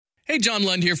Hey, John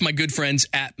Lund here from my good friends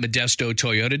at Modesto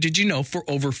Toyota. Did you know for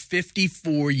over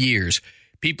 54 years,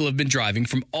 people have been driving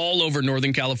from all over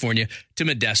Northern California to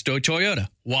Modesto Toyota?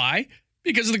 Why?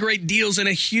 Because of the great deals and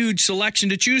a huge selection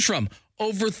to choose from.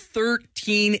 Over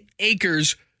 13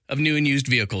 acres of new and used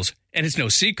vehicles. And it's no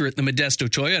secret the Modesto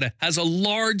Toyota has a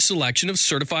large selection of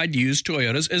certified used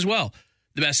Toyotas as well.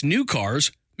 The best new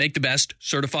cars make the best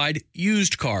certified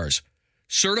used cars.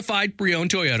 Certified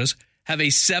pre-owned Toyotas have a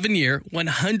 7-year,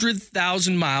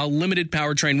 100,000-mile limited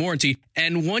powertrain warranty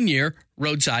and 1-year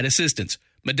roadside assistance.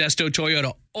 Modesto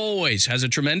Toyota always has a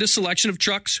tremendous selection of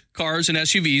trucks, cars, and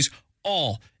SUVs,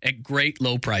 all at great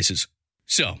low prices.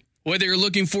 So, whether you're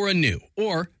looking for a new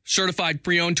or certified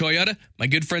pre-owned Toyota, my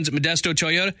good friends at Modesto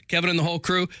Toyota, Kevin and the whole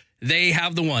crew, they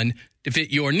have the one to fit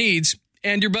your needs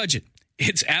and your budget.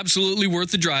 It's absolutely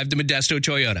worth the drive to Modesto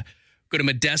Toyota. Go to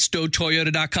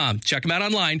modestotoyota.com. Check them out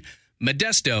online,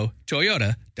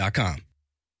 modestotoyota.com.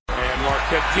 And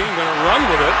Marquette King going to run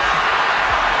with it.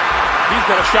 He's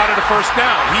got a shot at a first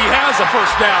down. He has a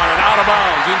first down and out of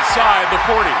bounds inside the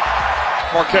 40.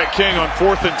 Marquette King on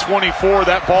 4th and 24.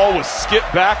 That ball was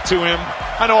skipped back to him.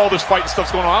 I know all this fight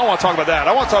stuff's going on. I don't want to talk about that.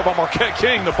 I want to talk about Marquette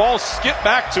King. The ball skipped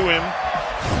back to him,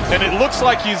 and it looks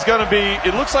like he's going to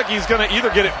either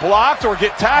get it blocked or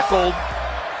get tackled.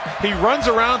 He runs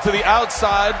around to the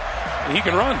outside. He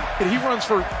can run. And he runs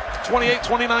for 28,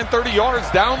 29, 30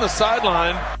 yards down the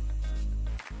sideline.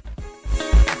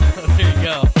 There you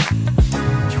go.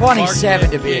 27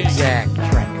 Marquette to be King. exact,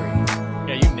 Trent.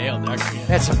 Yeah, you nailed that.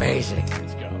 That's amazing.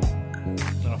 Let's go.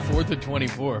 On a 4th and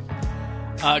 24.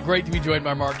 Great to be joined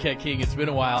by Marquette King. It's been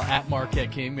a while at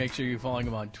Marquette King. Make sure you're following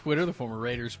him on Twitter. The former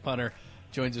Raiders punter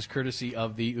joins us courtesy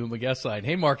of the Uma guest line.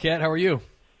 Hey, Marquette, how are you?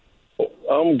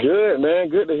 I'm good, man.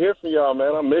 Good to hear from y'all,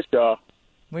 man. I missed y'all.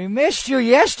 We missed you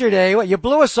yesterday. What, you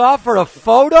blew us off for a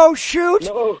photo shoot?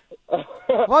 No.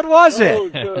 What was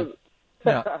it? No,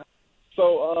 Yeah.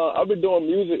 So I've been doing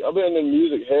music. I've been in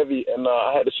music heavy, and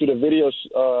I had to shoot a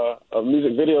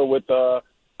music video with. I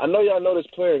know y'all know this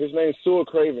player. His name's Sewell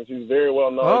Cravens. He's very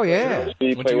well known. Oh, yeah.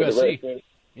 He Went played to with the USC. Redskins.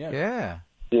 Yeah.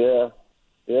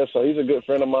 Yeah. So he's a good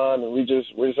friend of mine, and we're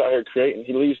just out here creating.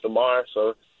 He leaves tomorrow,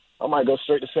 so I might go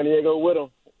straight to San Diego with him.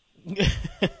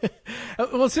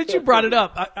 Well, since you brought it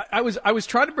up, I was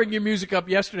trying to bring your music up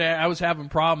yesterday. I was having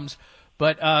problems,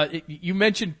 but you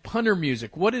mentioned punter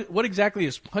music. What exactly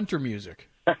is punter music?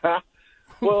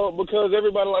 Well, because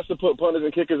everybody likes to put punters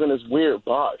and kickers in this weird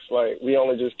box. Like, we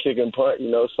only just kick and punt,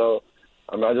 so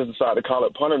I just decided to call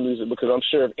it punter music because I'm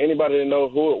sure if anybody didn't know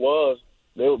who it was,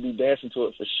 they would be dancing to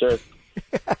it for sure.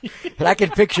 And I can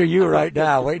picture you right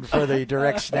now waiting for the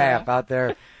direct snap out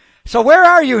there. So where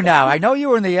are you now? I know you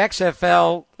were in the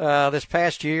XFL this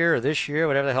past year or this year,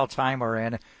 whatever the hell time we're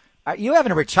in. You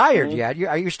haven't retired yet.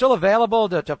 Are you still available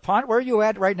to punt? Where are you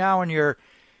at right now in your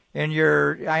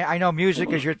I know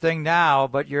music is your thing now,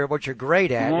 but what you're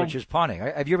great at, which is punting.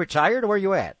 Have you retired, or where are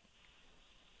you at?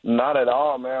 Not at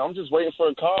all, man. I'm just waiting for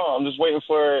a call. I'm just waiting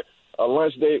for a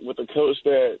lunch date with the coach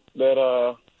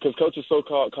because coaches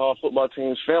so-called call football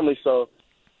teams family. So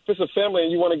if it's a family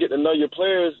and you want to get to know your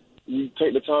players, you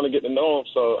take the time to get to know them.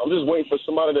 So I'm just waiting for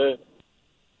somebody to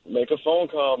make a phone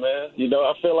call, man.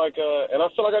 I feel like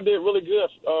I did really good.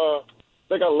 I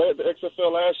think I led the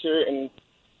XFL last year, and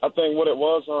I think what it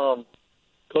was,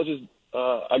 coaches,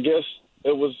 I guess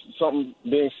it was something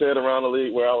being said around the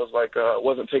league where I was like,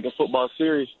 wasn't taking football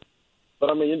serious.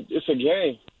 But, it's a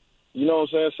game. You know what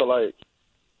I'm saying? So, like,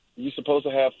 you're supposed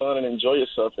to have fun and enjoy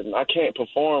yourself, and I can't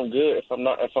perform good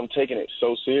if I'm taking it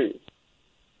so serious.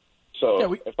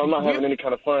 So if I'm not having any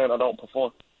kind of fun, I don't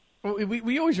perform.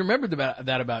 We always remembered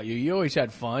that about you. You always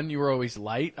had fun. You were always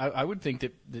light. I would think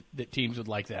that teams would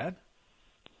like that.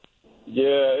 Yeah,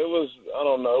 it was. I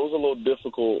don't know. It was a little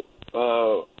difficult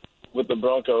with the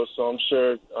Broncos, so I'm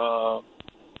sure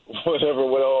whatever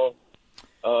was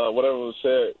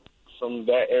said from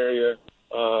that area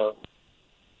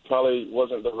probably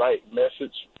wasn't the right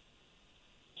message.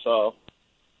 So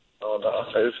I don't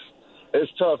know. It's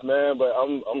tough, man, but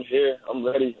I'm here. I'm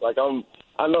ready. Like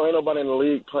I know ain't nobody in the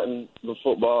league punting the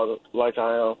football like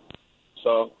I am.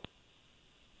 So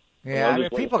yeah,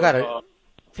 people got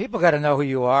to know who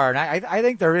you are, and I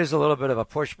think there is a little bit of a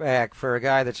pushback for a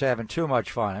guy that's having too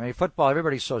much fun. Football,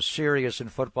 everybody's so serious in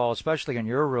football, especially in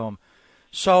your room.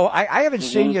 So I haven't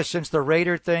seen you since the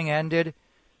Raider thing ended.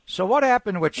 So what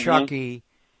happened with Chucky?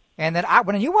 And then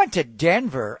when you went to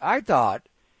Denver, I thought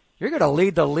you're going to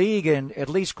lead the league in at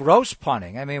least gross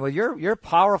punting. With your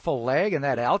powerful leg and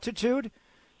that altitude.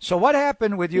 So what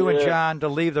happened with you and John to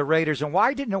leave the Raiders, and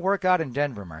why didn't it work out in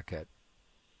Denver, Marquette?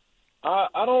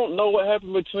 I don't know what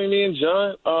happened between me and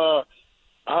John.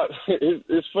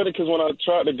 It's funny because when I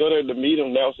tried to go there to meet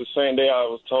him, that was the same day I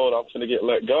was told I'm going to get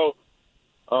let go.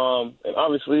 And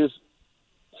obviously, it's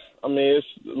a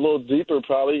little deeper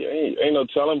probably. Ain't no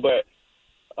telling, but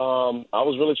I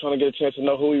was really trying to get a chance to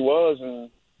know who he was, and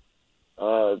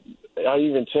I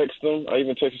even texted him. I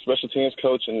even texted special teams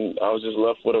coach, and I was just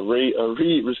left with a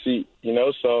read receipt,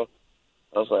 So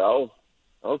I was like, oh,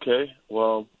 okay,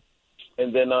 well,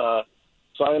 and then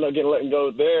so I ended up getting let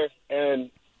go there,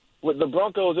 and with the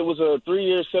Broncos, it was a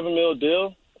 3-year, $7 million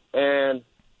deal, and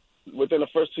within the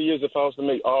first 2 years, if I was to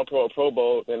make All-Pro or Pro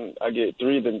Bowl, then I get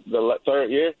 3 the third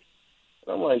year.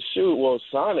 And I'm like, shoot, well,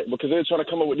 sign it, because they're trying to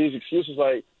come up with these excuses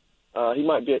like he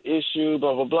might be an issue,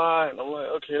 blah, blah, blah. And I'm like,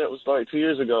 okay, that was like 2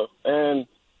 years ago. And,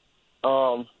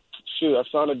 I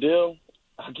signed a deal.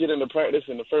 I get into practice,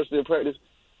 and the first day of practice,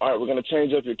 all right, we're going to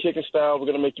change up your kicking style. We're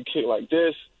going to make you kick like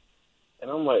this. And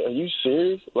I'm like, are you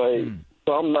serious?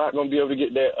 So I'm not going to be able to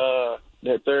get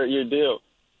that third-year deal.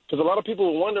 Because a lot of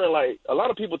people were wondering, a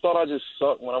lot of people thought I just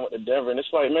sucked when I went to Denver. And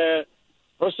it's like, man,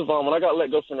 first of all, when I got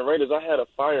let go from the Raiders, I had a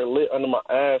fire lit under my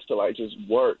ass to, just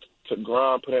work, to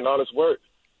grind, put in all this work,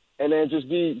 and then just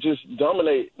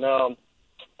dominate. Now,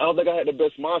 I don't think I had the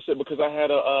best mindset because I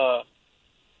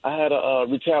had a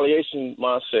retaliation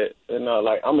mindset. And,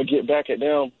 I'm going to get back at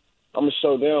them. I'm going to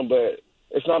show them. But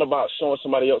it's not about showing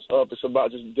somebody else up. It's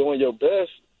about just doing your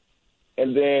best,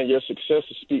 and then your success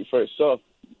will speak for itself.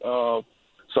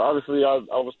 So obviously I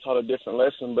was taught a different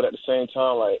lesson, but at the same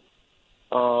time,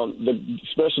 the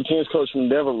special teams coach from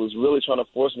Denver was really trying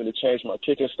to force me to change my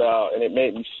kicking style, and it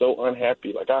made me so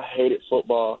unhappy. I hated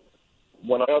football.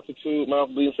 When altitude, mouth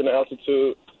bleeding from the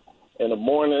altitude in the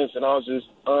mornings, and I was just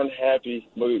unhappy.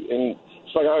 And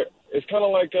it's kind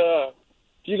of like if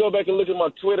you go back and look at my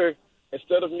Twitter,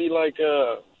 instead of me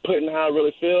putting how I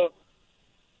really feel,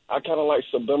 I kind of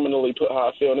subliminally put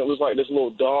how I feel. And it was like this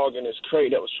little dog in this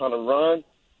crate that was trying to run,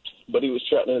 but he was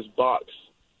trapped in his box.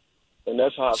 And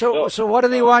that's how I felt. So what do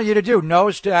they want you to do?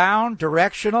 Nose down,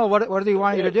 directional? What do they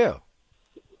want you to do?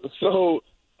 So,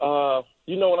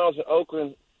 when I was in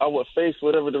Oakland, I would face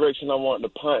whatever direction I wanted to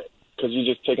punt because you're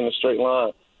just taking a straight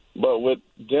line. But with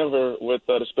Denver, with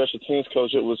the special teams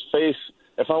coach, it was face.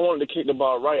 If I wanted to kick the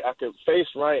ball right, I could face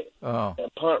right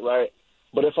and punt right.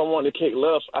 But if I wanted to kick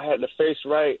left, I had to face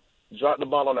right, drop the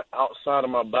ball on the outside of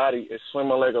my body, and swing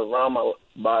my leg around my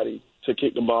body to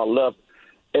kick the ball left.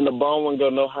 And the ball wouldn't go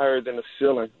no higher than the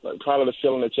ceiling, probably the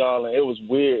ceiling that y'all in. It was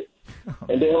weird.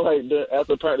 And then,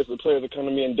 after practice, the players would come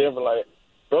to me in Denver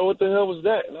bro, what the hell was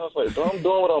that? And I was like, bro, I'm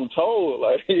doing what I'm told.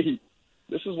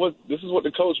 This is what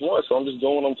the coach wants, so I'm just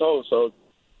doing what I'm told. So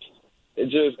and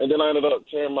then I ended up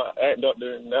tearing my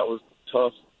adductor, and that was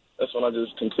tough. That's when I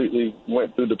just completely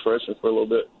went through depression for a little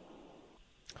bit.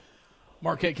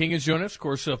 Marquette King is joining us, of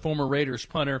course, former Raiders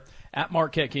punter at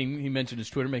Marquette King. He mentioned his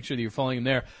Twitter. Make sure that you're following him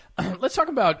there. Let's talk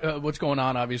about what's going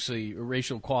on, obviously,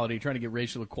 racial equality, trying to get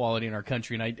racial equality in our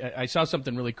country. And I saw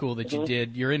something really cool that you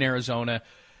did. You're in Arizona,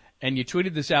 and you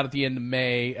tweeted this out at the end of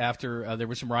May after there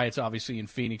were some riots, obviously, in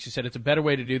Phoenix. You said, it's a better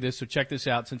way to do this, so check this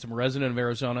out. Since I'm a resident of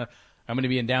Arizona, I'm going to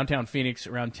be in downtown Phoenix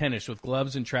around 10-ish with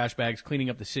gloves and trash bags cleaning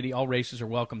up the city. All races are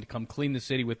welcome to come clean the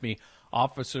city with me.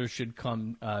 Officers should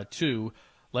come too.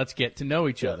 Let's get to know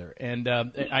each other. And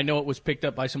I know it was picked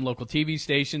up by some local TV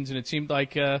stations, and it seemed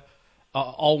like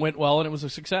all went well and it was a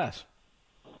success.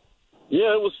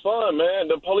 Yeah, it was fun, man.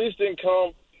 The police didn't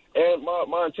come, and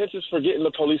my intentions for getting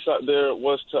the police out there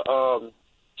was to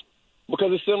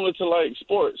because it's similar to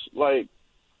sports.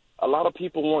 A lot of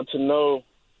people want to know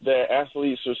that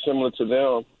athletes are similar to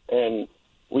them, and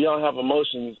we all have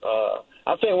emotions.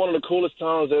 I think one of the coolest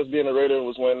times as being a Raider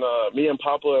was when me and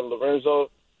Papa and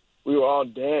Lorenzo, we were all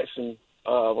dancing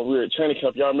when we were at training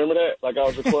camp. Y'all remember that? I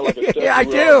was recording a step. Yeah, I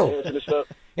do.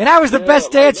 And I was the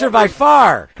best dancer by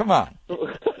far. Come on.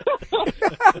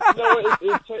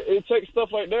 It takes stuff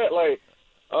like that.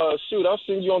 I've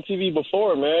seen you on TV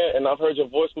before, man, and I've heard your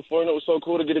voice before, and it was so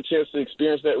cool to get a chance to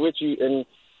experience that with you. And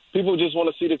people just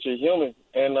want to see that you're human,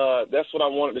 and that's what I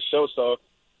wanted to show. So,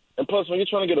 and plus, when you're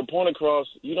trying to get a point across,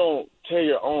 you don't tear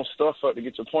your own stuff up to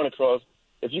get your point across.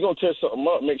 If you're going to tear something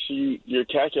up, make sure you're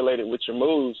calculated with your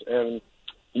moves and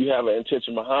you have an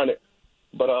intention behind it.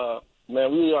 But,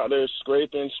 man, we were out there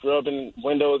scraping, scrubbing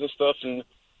windows and stuff, and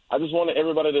I just wanted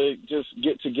everybody to just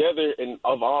get together and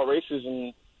of all races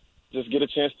and just get a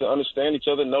chance to understand each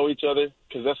other, know each other,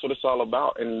 because that's what it's all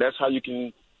about, and that's how you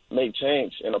can make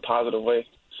change in a positive way.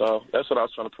 So that's what I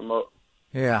was trying to promote.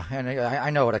 Yeah, and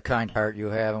I know what a kind heart you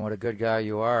have and what a good guy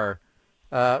you are.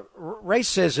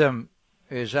 Racism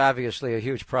is obviously a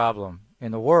huge problem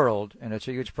in the world, and it's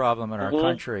a huge problem in our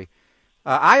country.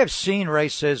 I have seen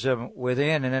racism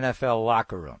within an NFL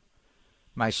locker room.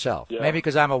 myself. Yeah. Maybe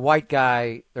because I'm a white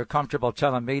guy, they're comfortable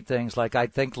telling me things like I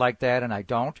think like that and I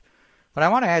don't. But I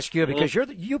want to ask you, because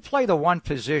you play the one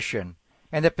position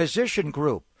and the position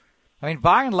group. I mean,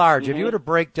 by and large, if you were to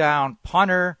break down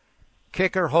punter,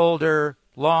 kicker, holder,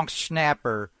 long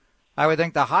snapper, I would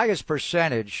think the highest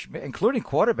percentage, including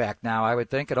quarterback now, I would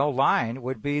think, at O-line,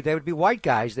 they would be white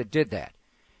guys that did that.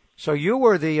 So you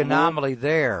were the anomaly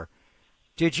there.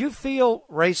 Did you feel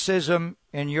racism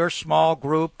in your small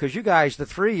group? Because you guys, the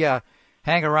three,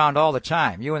 hang around all the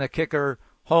time. You and the kicker,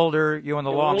 holder, you and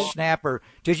the long snapper.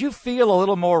 Did you feel a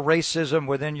little more racism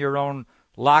within your own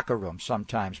locker room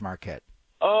sometimes, Marquette?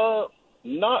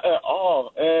 Not at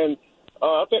all. And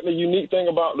I think the unique thing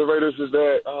about the Raiders is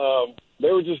that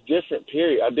they were just different,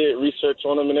 period. I did research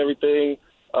on them and everything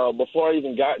before I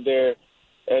even got there.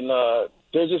 And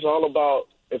they're just all about,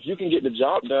 if you can get the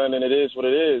job done, and it is what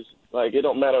it is. Like, it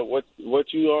don't matter what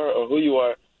you are or who you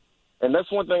are. And that's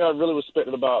one thing I really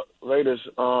respected about Raiders.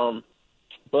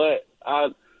 But, I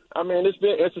mean, it's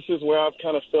been instances where I've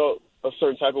kind of felt a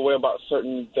certain type of way about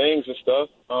certain things and stuff.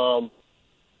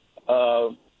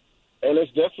 And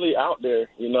it's definitely out there,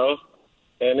 you know.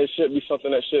 And it should be something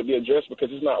that should be addressed, because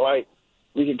it's not like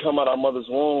we can come out our mother's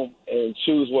womb and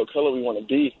choose what color we want to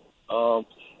be.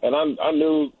 And I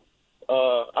knew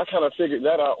I kind of figured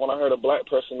that out when I heard a black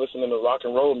person listening to rock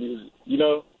and roll music, you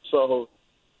know. So,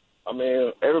 I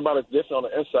mean, everybody's different on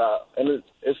the inside. And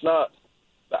it's not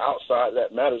the outside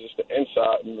that matters, it's the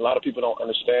inside. And a lot of people don't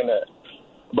understand that.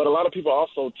 But a lot of people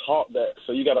also taught that,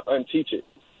 so you got to unteach it.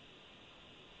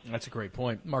 That's a great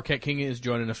point. Marquette King is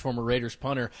joining us, former Raiders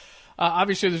punter.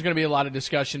 Obviously, there's going to be a lot of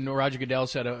discussion. Roger Goodell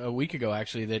said a week ago,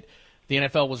 actually, that the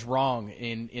NFL was wrong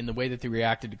in the way that they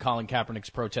reacted to Colin Kaepernick's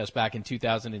protest back in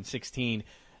 2016.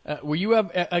 Were you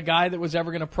a guy that was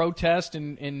ever going to protest,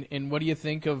 and what do you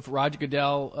think of Roger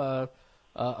Goodell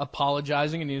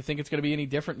apologizing, and do you think it's going to be any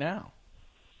different now?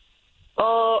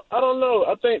 I don't know.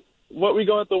 I think what we're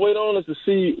going to have to wait on is to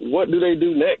see what do they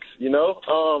do next, you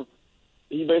know.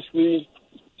 He basically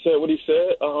said what he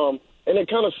said, and it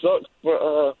kind of sucks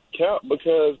for Cap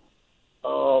because,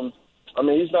 I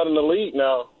mean, he's not in the league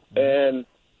now, and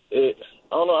I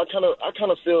don't know. I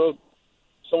kind of feel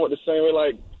somewhat the same way.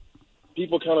 Like,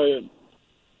 people kind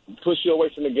of push you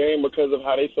away from the game because of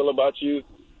how they feel about you,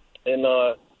 and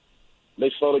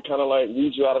they slowly kind of like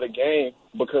lead you out of the game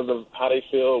because of how they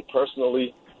feel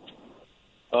personally.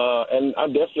 And I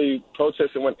definitely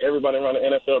protested when everybody around the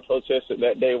NFL protested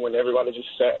that day when everybody just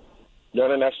sat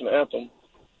during the national anthem,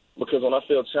 because when I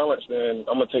feel challenged, then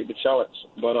I'm going to take the challenge.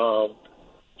 But,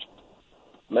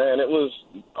 man, it was,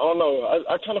 I don't know,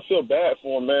 I kind of feel bad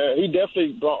for him, man. He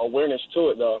definitely brought awareness to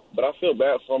it, though. But I feel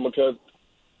bad for him because,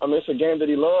 I mean, it's a game that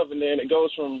he loved, and then it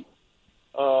goes from,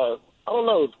 I don't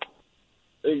know,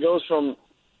 it goes from,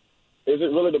 is it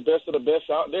really the best of the best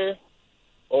out there?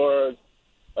 Or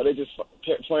are they just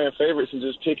playing favorites and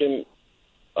just picking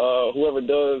whoever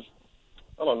does,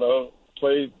 I don't know,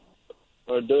 play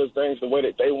or does things the way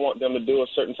that they want them to do a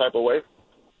certain type of way?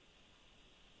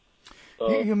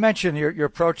 You mentioned your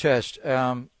protest.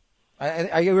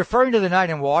 Are you referring to the night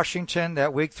in Washington,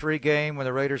 that Week 3 game when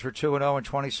the Raiders were 2-0 in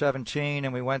 2017,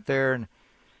 and we went there, and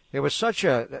it was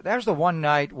that was the one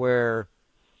night where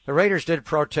the Raiders did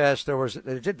protest.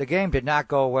 The game did not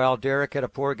go well. Derek had a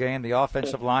poor game. The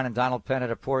offensive line and Donald Penn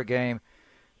had a poor game.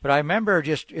 But I remember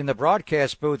just in the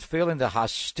broadcast booth feeling the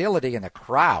hostility in the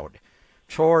crowd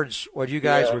towards what you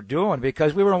guys were doing,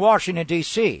 because we were in Washington,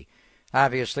 D.C.,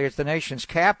 obviously. It's the nation's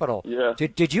capital. Yeah.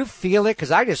 Did you feel it?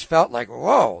 Because I just felt like,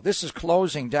 whoa, this is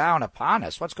closing down upon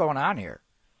us. What's going on here?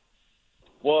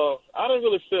 Well, I didn't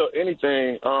really feel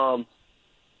anything. I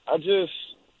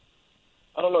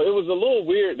don't know. It was a little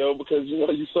weird, though, because, you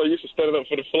know, you so used to standing up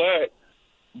for the flag.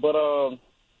 But,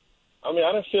 I mean,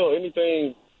 I didn't feel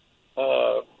anything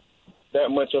that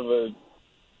much of a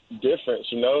difference,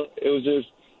 you know. It was just,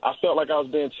 I felt like I was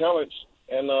being challenged.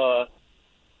 And I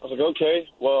was like, okay,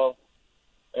 well,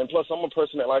 and plus I'm a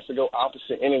person that likes to go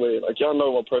opposite anyway. Like, y'all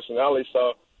know my personality,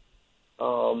 so.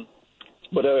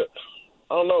 But I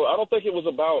don't know. I don't think it was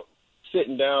about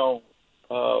sitting down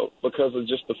because of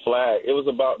just the flag. It was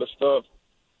about the stuff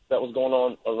that was going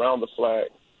on around the flag.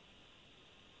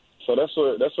 So that's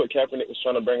what Kaepernick was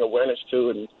trying to bring awareness to.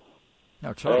 And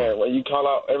no, totally. Man, when you call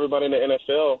out everybody in the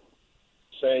NFL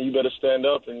saying you better stand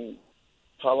up and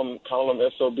call them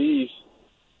SOBs,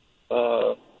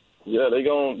 yeah, they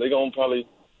gon' probably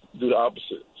do the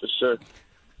opposite for sure.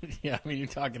 Yeah, I mean, you're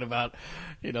talking about,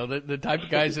 you know, the type of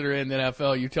guys that are in the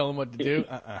NFL. You tell them what to do.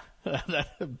 That's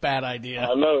a bad idea.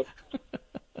 I know.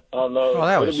 I don't know.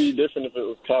 Well, it would be different if it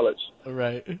was college.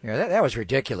 Right. Yeah, that was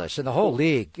ridiculous. And the whole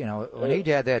league, when he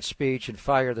had that speech and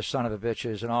fire the son of a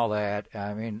bitches and all that,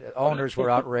 I mean, owners were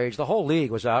outraged. The whole league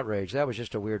was outraged. That was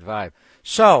just a weird vibe.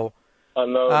 So, I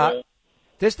know, man.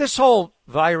 This whole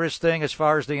virus thing as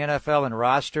far as the NFL and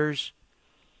rosters,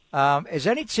 has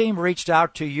any team reached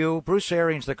out to you? Bruce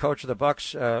Arians, the coach of the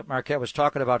Bucs, Marquette, was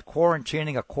talking about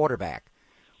quarantining a quarterback,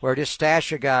 where just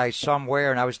stash a guy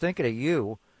somewhere, and I was thinking of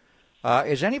you.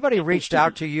 Has anybody reached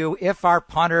out to you? If our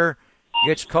punter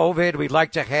gets COVID, we'd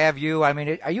like to have you. I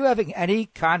mean, are you having any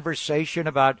conversation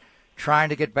about trying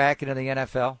to get back into the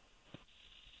NFL?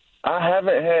 I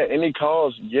haven't had any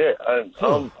calls yet. I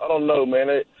don't know,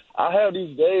 man. I have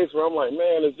these days where I'm like,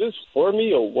 man, is this for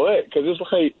me or what? Because it's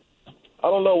like, I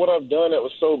don't know what I've done that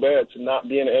was so bad to not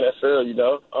be in the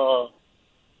NFL,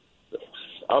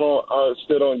 I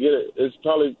still don't get it. It's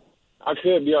probably, I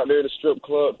could be out there at the strip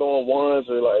club throwing ones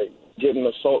or like getting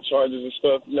assault charges and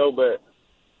stuff, but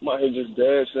I'm out here just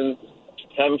dancing,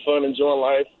 having fun, enjoying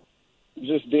life,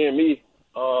 just being me.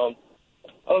 I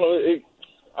don't know.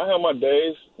 I have my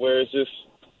days where it's just,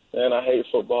 man, I hate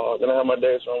football. Then I have my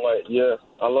days where I'm like, yeah,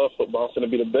 I love football. It's going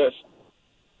to be the best.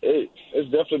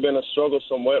 It's definitely been a struggle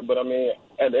somewhat, but I mean,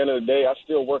 at the end of the day, I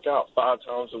still work out 5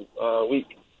 times a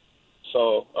week.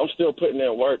 So I'm still putting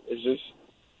in work. It's just,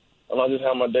 I just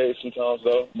have my days sometimes,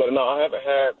 though. But no, I haven't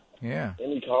had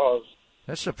any calls.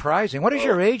 That's surprising. What does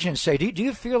your agent say? Do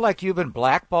you feel like you've been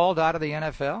blackballed out of the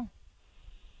NFL?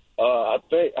 I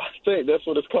think that's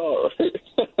what it's called, right?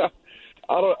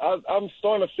 I'm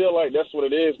starting to feel like that's what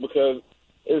it is because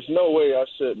there's no way I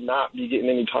should not be getting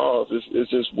any calls. It's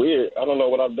just weird. I don't know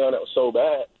what I've done that was so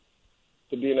bad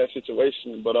to be in that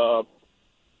situation. But I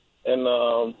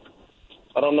don't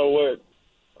know what.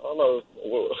 I don't know.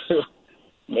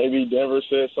 Maybe Denver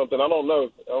said something. I don't know.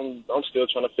 I'm still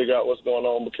trying to figure out what's going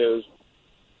on because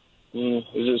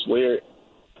it's just weird.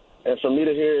 And for me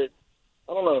to hear it,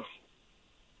 I don't know.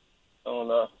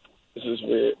 It's just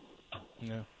weird.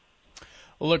 Yeah.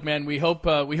 Well, look, man, we hope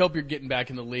you're getting back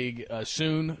in the league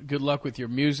soon. Good luck with your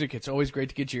music. It's always great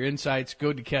to get your insights.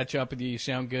 Good to catch up with you. You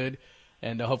sound good.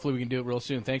 And hopefully we can do it real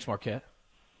soon. Thanks, Marquette.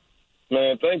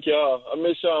 Man, thank y'all. I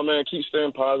miss y'all, man. Keep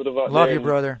staying positive out there. Love you,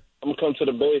 brother. I'm going to come to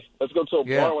the Bay. Let's go to a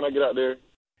bar when I get out there.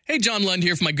 Hey, John Lund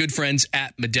here from my good friends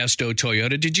at Modesto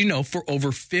Toyota. Did you know for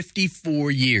over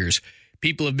 54 years,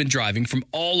 people have been driving from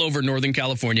all over Northern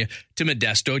California to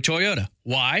Modesto Toyota?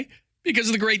 Why? Because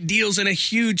of the great deals and a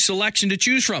huge selection to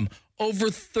choose from. Over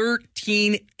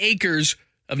 13 acres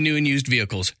of new and used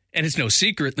vehicles. And it's no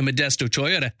secret the Modesto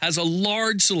Toyota has a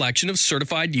large selection of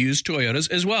certified used Toyotas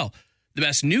as well. The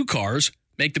best new cars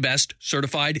make the best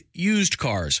certified used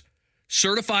cars.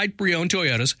 Certified pre-owned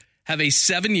Toyotas have a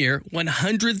 7-year,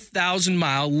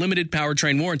 100,000-mile limited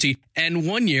powertrain warranty and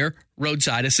 1-year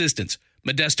roadside assistance.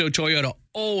 Modesto Toyota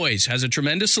always has a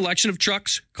tremendous selection of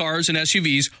trucks, cars, and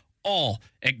SUVs, all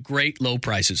at great low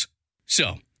prices.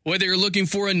 So, whether you're looking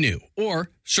for a new or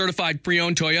certified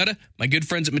pre-owned Toyota, my good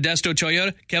friends at Modesto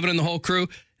Toyota, Kevin and the whole crew,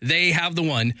 they have the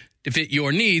one to fit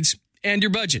your needs and your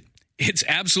budget. It's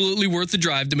absolutely worth the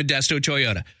drive to Modesto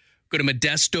Toyota. Go to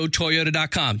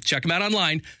ModestoToyota.com. Check them out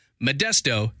online,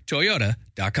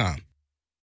 ModestoToyota.com.